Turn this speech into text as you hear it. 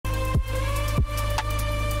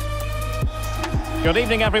Good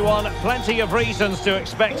evening, everyone. Plenty of reasons to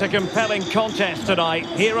expect a compelling contest tonight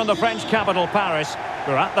here in the French capital, Paris.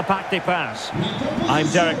 We're at the Parc des Princes. I'm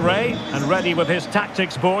Derek Ray, and ready with his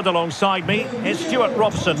tactics board alongside me is Stuart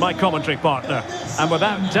Robson, my commentary partner. And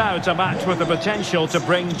without doubt, a match with the potential to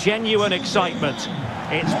bring genuine excitement.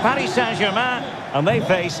 It's Paris Saint-Germain, and they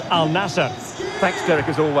face Al Nassr. Thanks, Derek,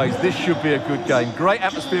 as always. This should be a good game. Great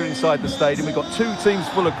atmosphere inside the stadium. We've got two teams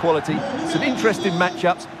full of quality, some interesting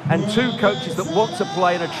matchups, and two coaches that want to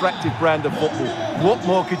play an attractive brand of football. What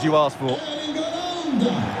more could you ask for?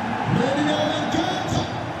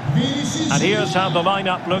 And here's how the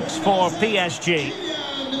lineup looks for PSG.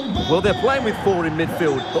 Well, they're playing with four in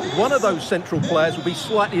midfield, but one of those central players will be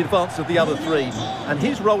slightly advanced of the other three. And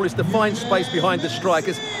his role is to find space behind the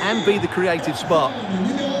strikers and be the creative spark.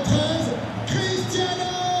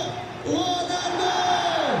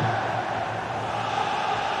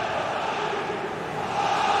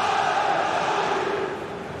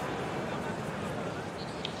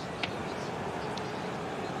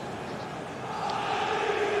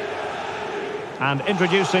 And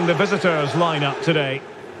introducing the visitors' lineup today.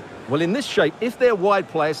 Well, in this shape, if their wide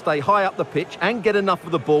players stay high up the pitch and get enough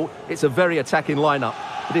of the ball, it's a very attacking lineup.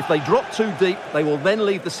 But if they drop too deep, they will then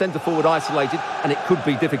leave the centre-forward isolated, and it could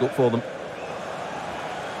be difficult for them.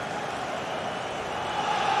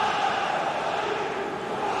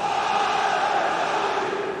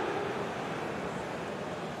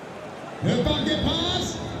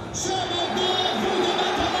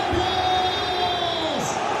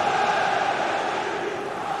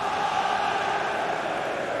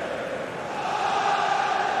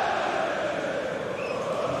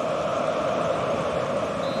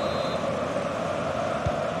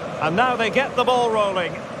 And now they get the ball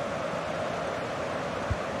rolling.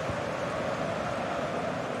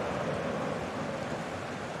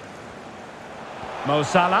 Mo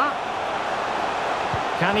Salah.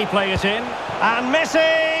 Can he play it in? And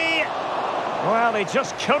Messi! Well, he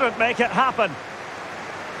just couldn't make it happen.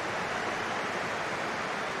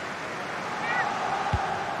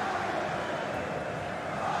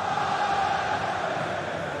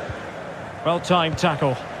 Well-timed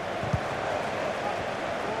tackle.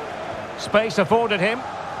 Space afforded him.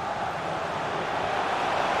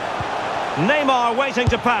 Neymar waiting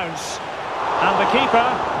to pounce. And the keeper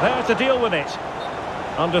there to deal with it.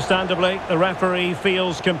 Understandably, the referee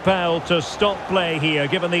feels compelled to stop play here,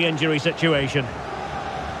 given the injury situation.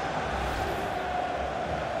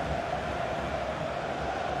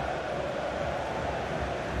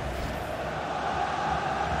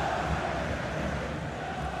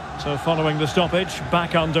 So following the stoppage,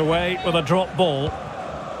 back underway with a drop ball.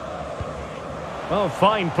 Well,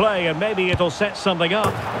 fine play, and maybe it'll set something up.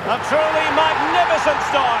 A truly magnificent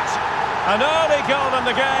start. An early goal in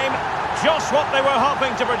the game, just what they were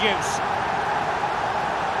hoping to produce.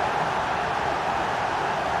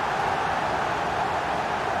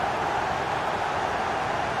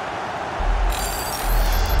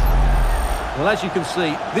 Well, as you can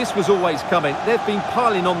see, this was always coming. They've been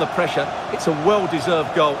piling on the pressure. It's a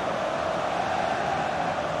well-deserved goal.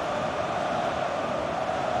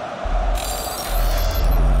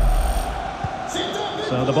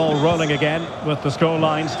 So the ball rolling again with the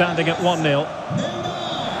scoreline standing at 1-0.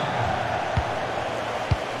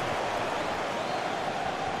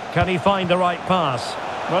 Can he find the right pass?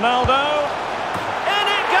 Ronaldo! In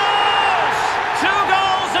it goes! 2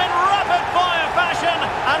 goals in rapid-fire fashion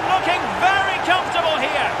and looking very comfortable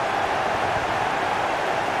here.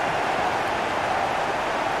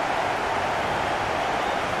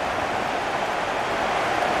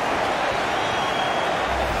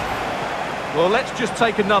 Well, let's just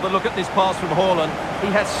take another look at this pass from Haaland. He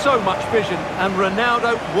had so much vision, and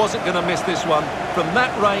Ronaldo wasn't going to miss this one. From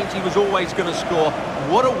that range, he was always going to score.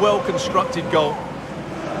 What a well-constructed goal.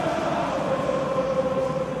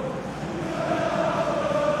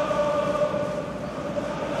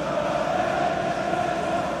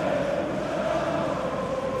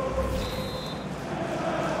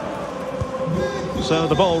 So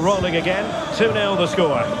the ball rolling again, 2-0 the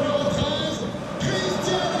score.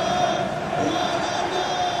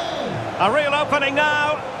 A real opening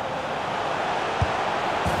now.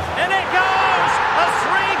 In it goes! A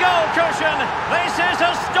 3-goal cushion. This is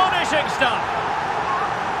astonishing stuff.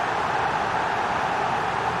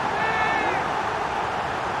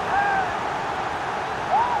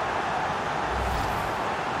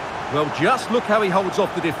 Well, just look how he holds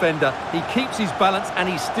off the defender. He keeps his balance and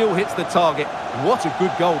he still hits the target. What a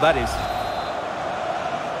good goal that is.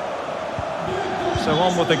 So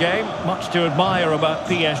on with the game. Much to admire about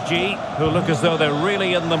PSG, who look as though they're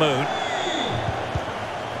really in the mood.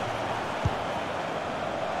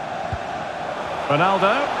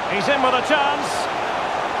 Ronaldo, he's in with a chance.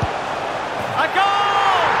 A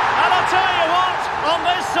goal! And I'll tell you what, on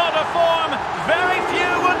this sort of form, very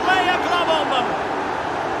few would lay a glove on them.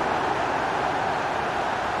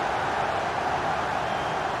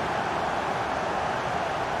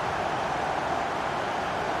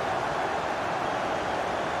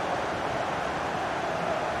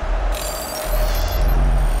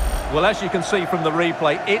 Well, as you can see from the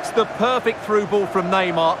replay, it's the perfect through ball from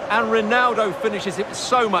Neymar, and Ronaldo finishes it with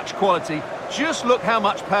so much quality. Just look how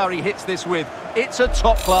much power he hits this with. It's a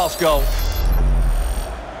top-class goal.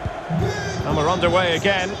 And we're underway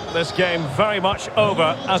again. This game very much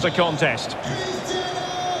over as a contest.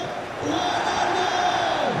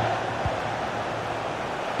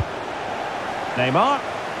 Neymar.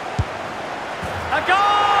 A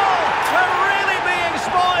goal! We're really being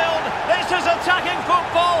spoiled. This is attacking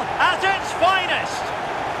football at its finest.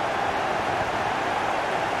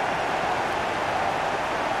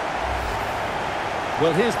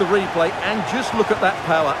 Well, here's the replay, and just look at that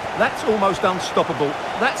power. That's almost unstoppable.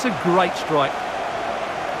 That's a great strike.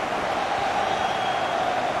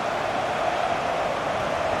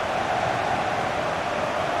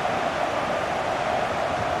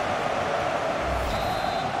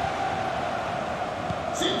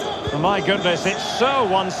 Oh my goodness, it's so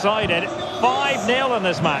one-sided. 5-0 in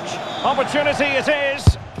this match. Opportunity it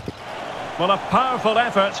is. Well, a powerful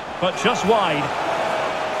effort, but just wide.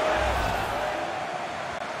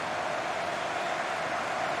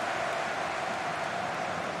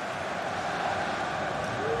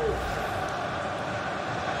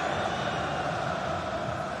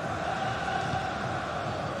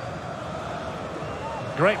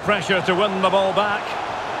 Great pressure to win the ball back.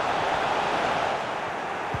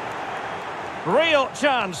 Real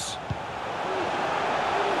chance.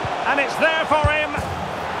 And it's there for him.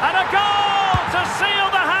 And a goal to seal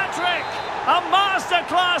the hat-trick. A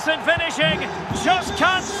masterclass in finishing. Just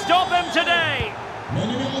can't stop him today.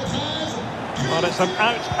 Well, it's an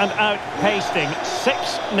out-and-out pasting.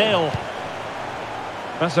 6-0.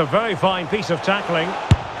 That's a very fine piece of tackling.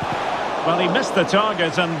 Well, he missed the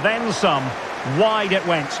target and then some. Wide it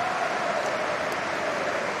went.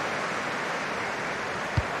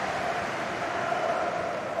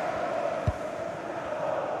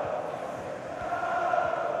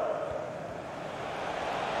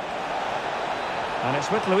 And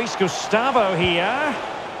it's with Luis Gustavo here.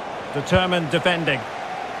 Determined defending.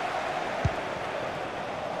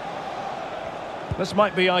 This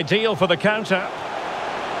might be ideal for the counter.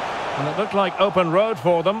 And it looked like open road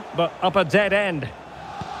for them, but up a dead end.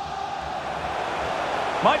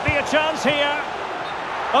 Might be a chance here.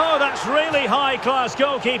 Oh, that's really high-class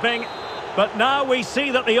goalkeeping. But now we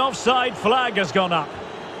see that the offside flag has gone up.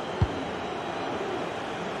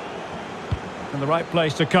 In the right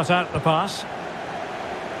place to cut out the pass.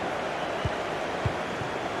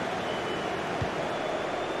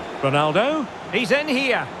 Ronaldo, he's in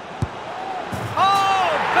here.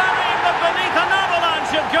 Oh, burying them beneath an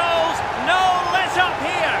avalanche of goals. No let-up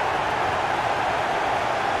here.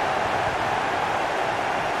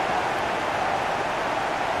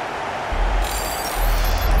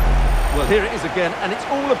 Well, here it is again, and it's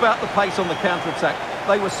all about the pace on the counter-attack.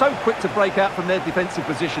 They were so quick to break out from their defensive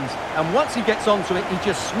positions, and once he gets onto it, he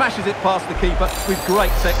just smashes it past the keeper with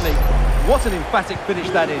great technique. What an emphatic finish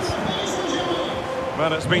that is.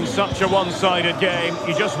 Well, it's been such a one-sided game.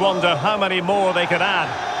 You just wonder how many more they could add.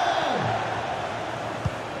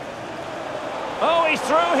 Oh, he's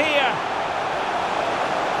through here.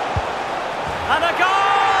 And a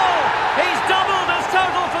goal! He's doubled his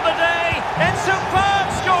total for the day in superb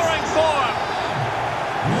scoring form.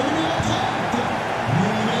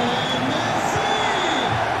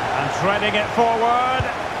 And threading it forward.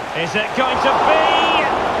 Is it going to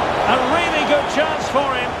be? A really good chance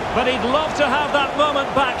for him, but he'd love to have that moment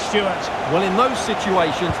back, Stuart. Well, in those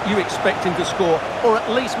situations, you expect him to score, or at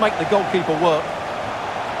least make the goalkeeper work.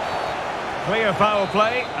 Clear foul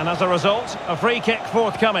play, and as a result, a free kick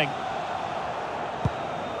forthcoming.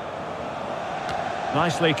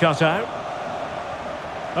 Nicely cut out.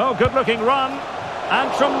 Oh, good-looking run.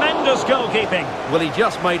 And tremendous goalkeeping. Well, he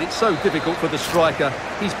just made it so difficult for the striker.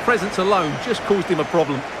 His presence alone just caused him a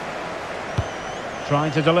problem.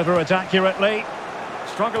 Trying to deliver it accurately.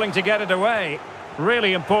 Struggling to get it away.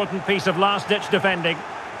 Really important piece of last-ditch defending.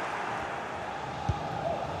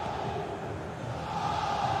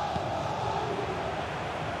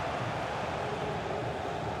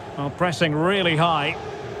 Well, pressing really high.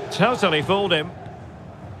 Totally fooled him.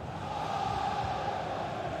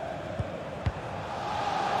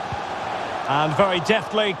 And very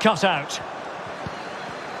deftly cut out.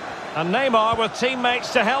 And Neymar with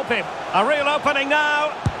teammates to help him. A real opening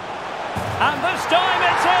now. And this time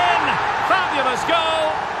it's in! Fabulous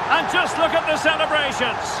goal! And just look at the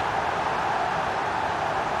celebrations.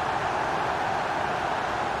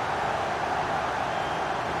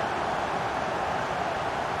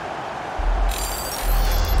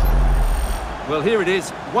 Well, here it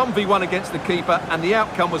is, 1v1 against the keeper, and the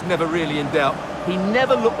outcome was never really in doubt. He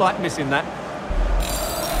never looked like missing that.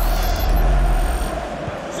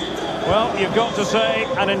 Well, you've got to say,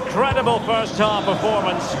 an incredible first-half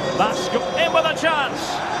performance. That's in with a chance.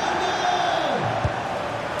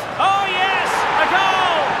 Oh, yes! A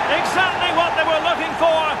goal! Exactly what they were looking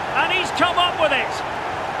for, and he's come up with it.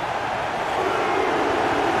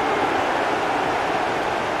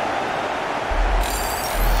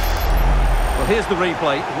 Well, here's the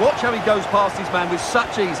replay. Watch how he goes past his man with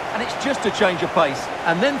such ease, and it's just a change of pace.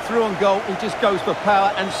 And then through on goal, he just goes for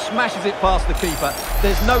power and smashes it past the keeper.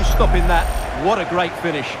 There's no stopping that. What a great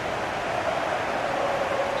finish.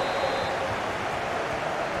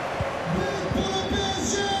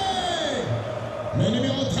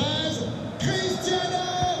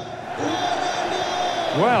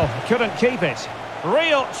 Well, couldn't keep it.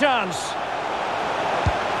 Real chance.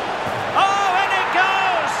 Oh, and it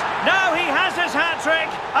goes! Now he has his hat-trick.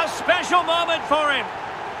 A special moment for him.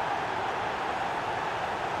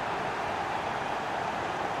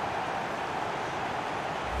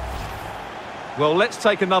 Well, let's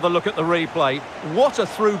take another look at the replay. What a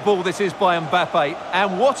through ball this is by Mbappe,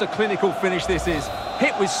 and what a clinical finish this is.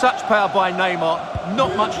 Hit with such power by Neymar.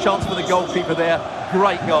 Not much chance for the goalkeeper there.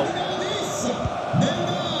 Great goal.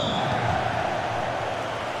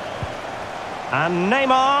 And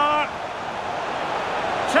Neymar.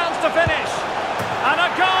 Chance to finish. And a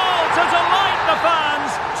goal to delight the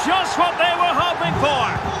fans. Just what they were hoping for.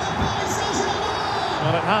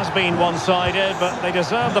 Well, it has been one-sided, but they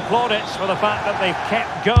deserve the plaudits for the fact that they've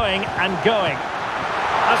kept going and going.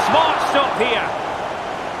 A smart stop here.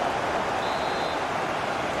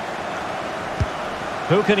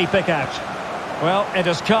 Who can he pick out? Well, it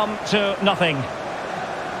has come to nothing.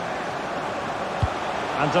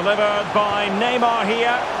 And delivered by Neymar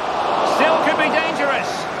here. Still could be dangerous.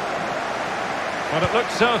 Well, it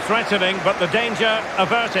looked so threatening, but the danger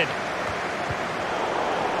averted.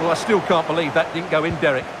 Well, I still can't believe that didn't go in,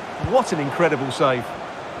 Derek. What an incredible save.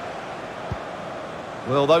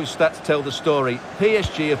 Well, those stats tell the story.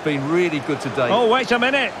 PSG have been really good today. Oh, wait a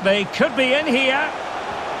minute. They could be in here.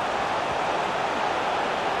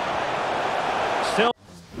 Still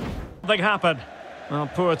nothing happened. Well,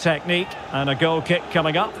 poor technique and a goal kick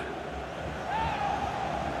coming up.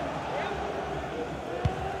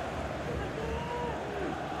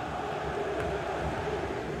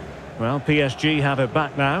 Well, PSG have it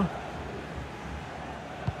back now.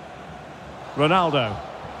 Ronaldo.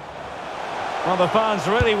 Well, the fans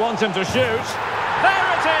really want him to shoot. There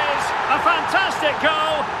it is! A fantastic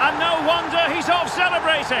goal, and no wonder he's off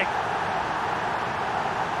celebrating.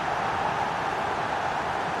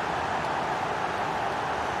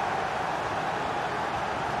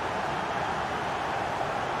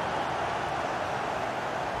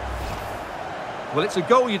 Well, it's a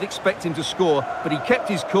goal you'd expect him to score, but he kept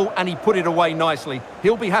his cool and he put it away nicely.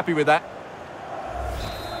 He'll be happy with that.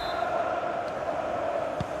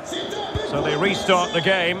 So they restart the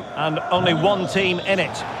game, and only one team in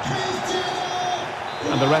it.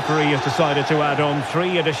 And the referee has decided to add on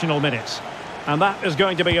 3 additional minutes. And that is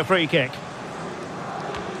going to be a free kick.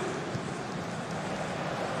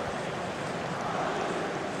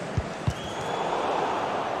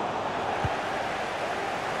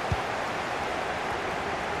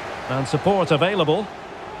 And support available.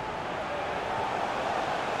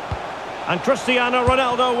 And Cristiano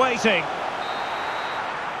Ronaldo waiting.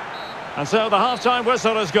 And so the half-time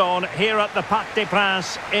whistle has gone here at the Parc des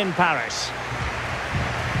Princes in Paris.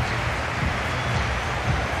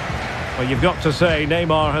 Well, you've got to say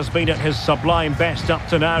Neymar has been at his sublime best up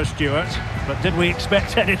to now, Stuart. But did we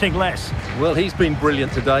expect anything less? Well, he's been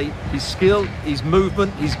brilliant today. His skill, his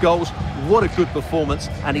movement, his goals. What a good performance.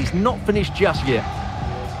 And he's not finished just yet.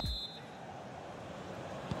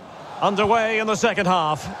 Underway in the second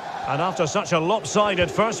half. And after such a lopsided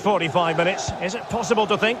first 45 minutes, is it possible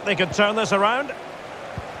to think they could turn this around?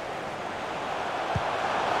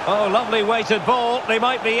 Oh, lovely weighted ball. They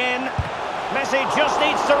might be in. Messi just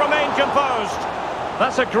needs to remain composed.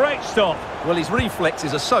 That's a great stop. Well, his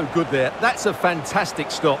reflexes are so good there. That's a fantastic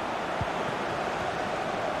stop.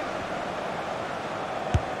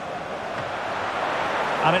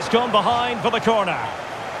 And it's gone behind for the corner.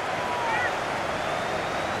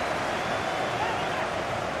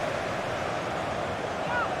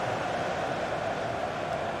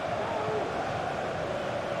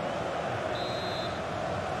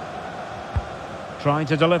 Trying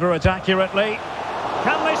to deliver it accurately.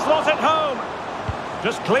 Can they slot it home?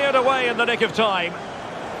 Just cleared away in the nick of time.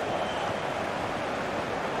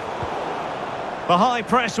 The high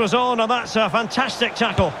press was on, and that's a fantastic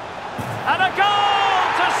tackle. And a goal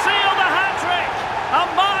to seal the hat-trick! A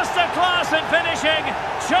masterclass in finishing.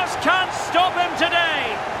 Just can't stop him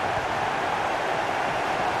today.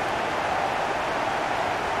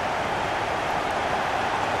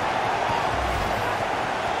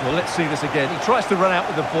 Well, let's see this again. He tries to run out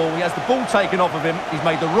with the ball. He has the ball taken off of him. He's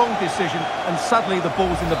made the wrong decision, and suddenly the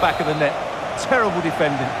ball's in the back of the net. Terrible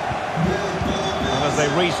defending. And as they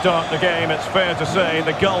restart the game, it's fair to say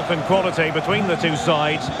the gulf in quality between the two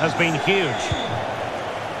sides has been huge.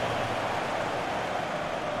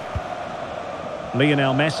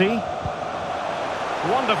 Lionel Messi.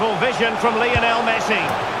 Wonderful vision from Lionel Messi.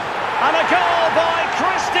 And a goal by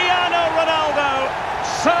Cristiano Ronaldo.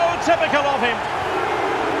 So typical of him.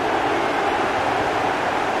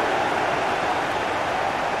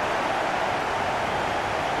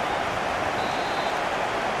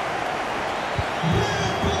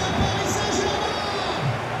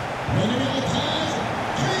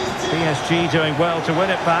 PSG doing well to win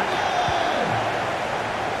it back.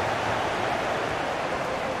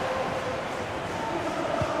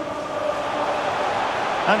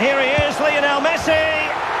 And here he is, Lionel Messi.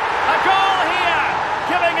 A goal here,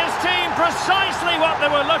 giving his team precisely what they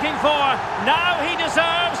were looking for. Now he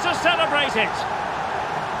deserves to celebrate it.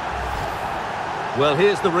 Well,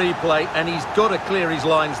 here's the replay, and he's got to clear his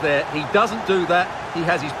lines there. He doesn't do that. He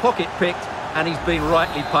has his pocket picked, and he's been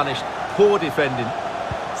rightly punished. Poor defending.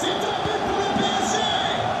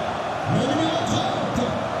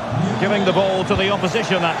 Giving the ball to the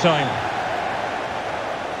opposition that time.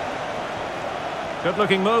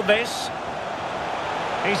 Good-looking move, this.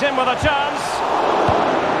 He's in with a chance.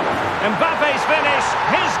 Mbappe's finish,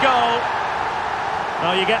 his goal.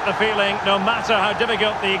 Well, you get the feeling, no matter how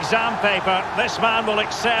difficult the exam paper, this man will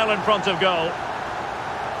excel in front of goal.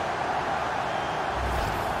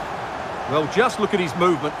 Well, just look at his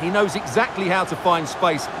movement. He knows exactly how to find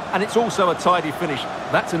space, and it's also a tidy finish.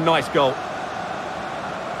 That's a nice goal.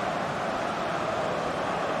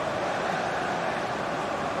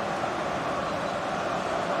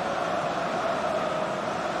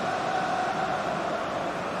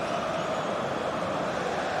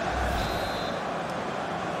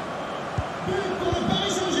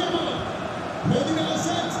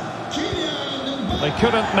 They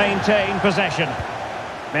couldn't maintain possession.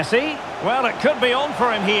 Messi, well, it could be on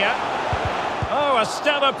for him here. Oh, a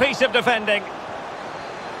stellar piece of defending.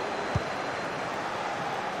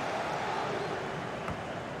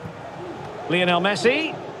 Lionel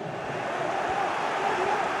Messi.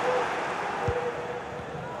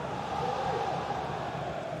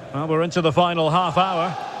 Well, we're into the final half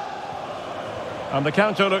hour. And the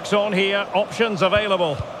counter looks on here. Options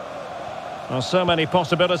available. Well, so many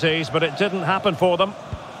possibilities, but it didn't happen for them.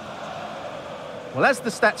 Well, as the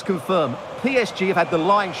stats confirm, PSG have had the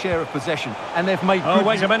lion's share of possession, and they've made... Oh,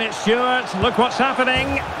 wait a minute, Stuart. Look what's happening.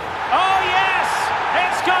 Oh, yes!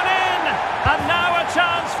 It's gone in! And now a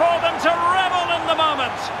chance for them to revel in the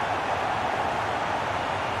moment.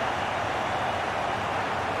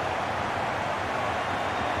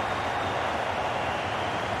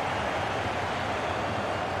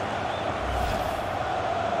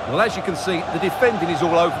 Well, as you can see, the defending is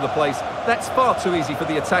all over the place. That's far too easy for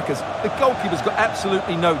the attackers. The goalkeeper's got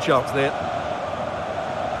absolutely no chance there.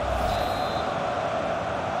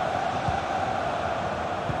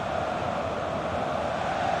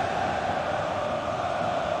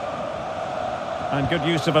 And good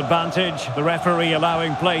use of advantage. The referee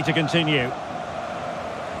allowing play to continue.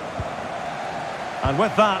 And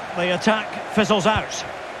with that, the attack fizzles out.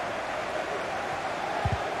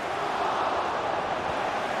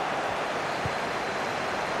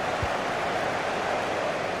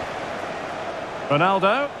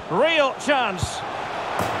 Ronaldo, real chance.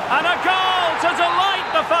 And a goal to delight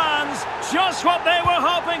the fans. Just what they were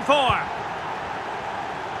hoping for.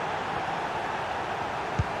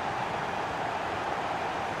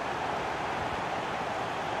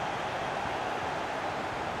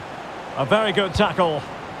 A very good tackle.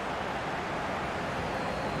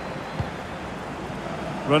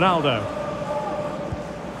 Ronaldo.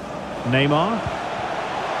 Neymar.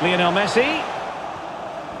 Lionel Messi.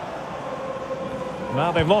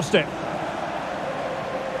 Now they've lost it.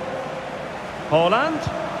 Haaland.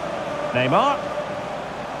 Neymar.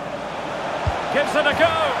 Gives it a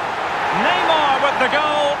go. Neymar with the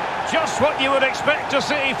goal. Just what you would expect to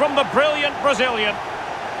see from the brilliant Brazilian.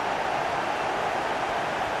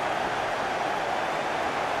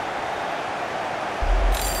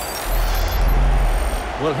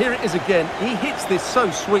 Well, here it is again. He hits this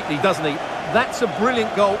so sweetly, doesn't he? That's a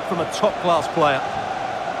brilliant goal from a top-class player.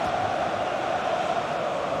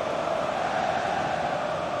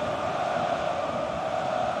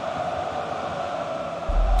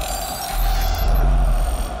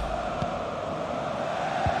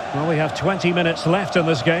 Well, we have 20 minutes left in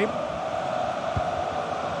this game.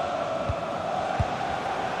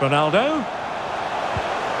 Ronaldo.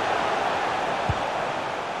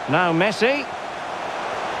 Now Messi.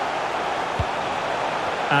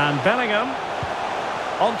 And Bellingham.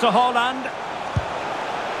 On to Haaland.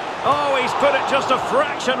 Oh, he's put it just a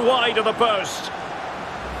fraction wide of the post.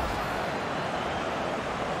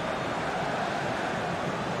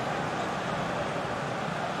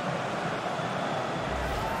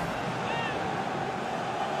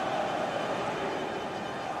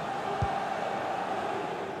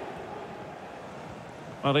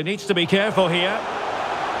 Well, he needs to be careful here.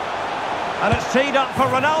 And it's teed up for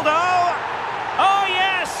Ronaldo. Oh,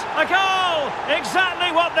 yes! A goal!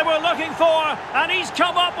 Exactly what they were looking for, and he's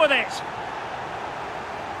come up with it.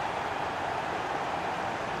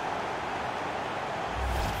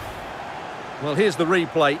 Well, here's the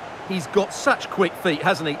replay. He's got such quick feet,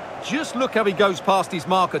 hasn't he? Just look how he goes past his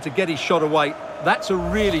marker to get his shot away. That's a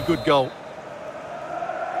really good goal.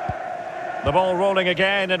 The ball rolling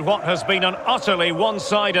again in what has been an utterly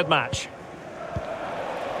one-sided match.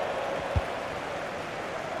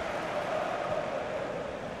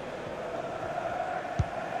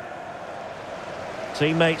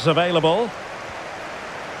 Teammates available.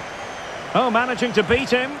 Oh, managing to beat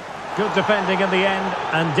him. Good defending in the end,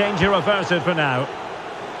 and danger averted for now.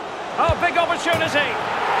 Oh, big opportunity.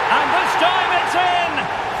 And this time it's in.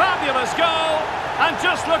 Fabulous goal. And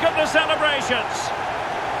just look at the celebrations.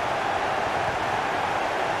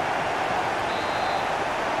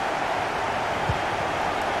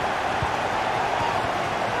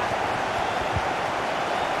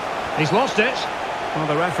 He's lost it. Well,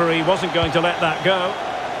 the referee wasn't going to let that go.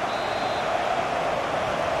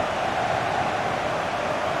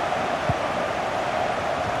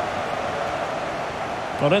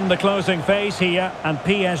 Well, in the closing phase here, and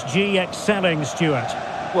PSG excelling, Stuart.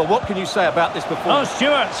 Well, what can you say about this performance? Oh,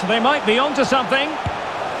 Stuart, they might be onto something.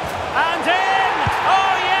 And in!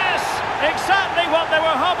 Oh, yes! Exactly what they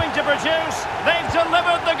were hoping to produce. They've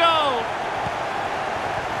delivered the goal.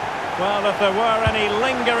 Well, if there were any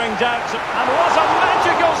lingering doubts, and what a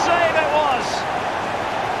magical save it was!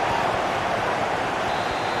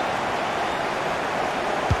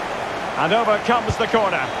 And over comes the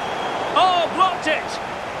corner. Oh, blocked it!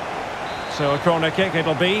 So a corner kick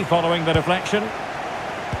it'll be, following the deflection.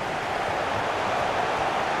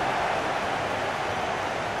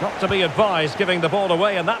 Not to be advised giving the ball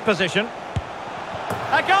away in that position.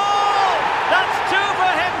 A goal! That's two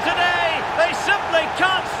for him today! They simply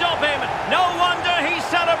can't stop him. No wonder he's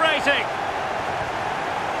celebrating.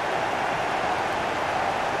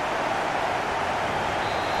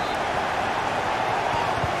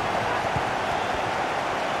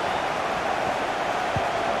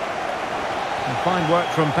 And fine work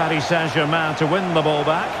from Paris Saint-Germain to win the ball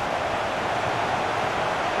back.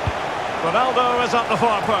 Ronaldo is at the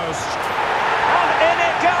far post. And in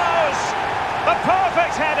it goes! The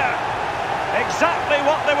perfect header! Exactly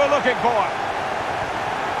what they were looking for.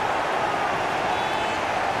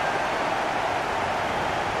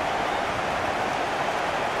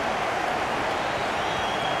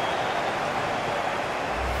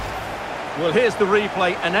 Well, here's the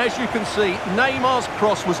replay, and as you can see, Neymar's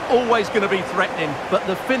cross was always going to be threatening, but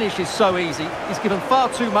the finish is so easy. He's given far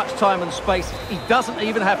too much time and space. He doesn't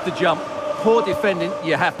even have to jump. Poor defending,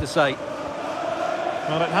 you have to say.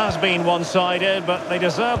 Well, it has been one-sided, but they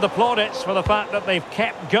deserve the plaudits for the fact that they've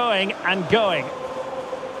kept going and going.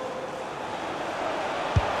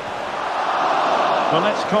 Well,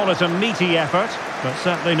 let's call it a meaty effort, but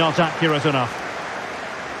certainly not accurate enough.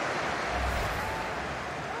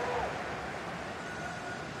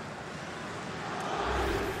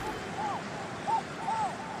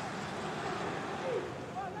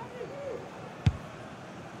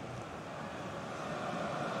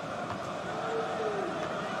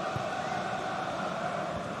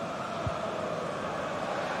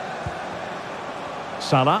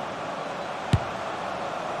 Salah.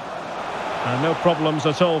 And no problems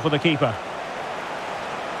at all for the keeper.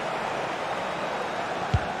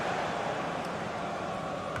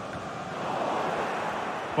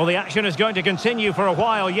 Well, the action is going to continue for a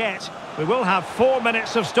while yet. We will have 4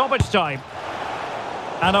 minutes of stoppage time.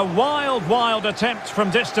 And a wild attempt from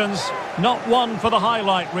distance. Not one for the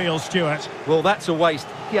highlight reel, Stuart. Well, that's a waste.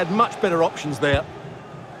 He had much better options there.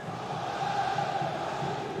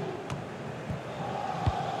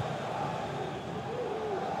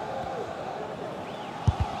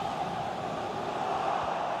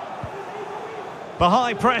 The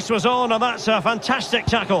high press was on, and that's a fantastic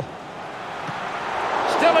tackle.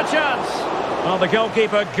 Still a chance. Well, the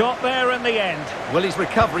goalkeeper got there in the end. Well, his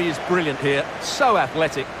recovery is brilliant here. So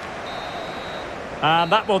athletic.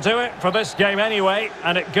 And that will do it for this game anyway,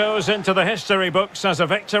 and it goes into the history books as a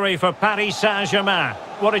victory for Paris Saint-Germain.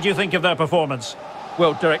 What did you think of their performance?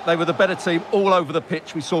 Well, Derek, they were the better team all over the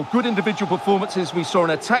pitch. We saw good individual performances. We saw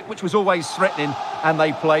an attack which was always threatening, and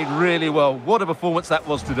they played really well. What a performance that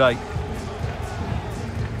was today.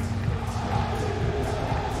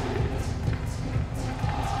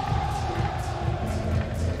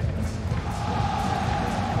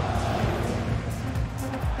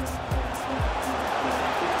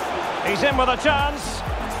 He's in with a chance.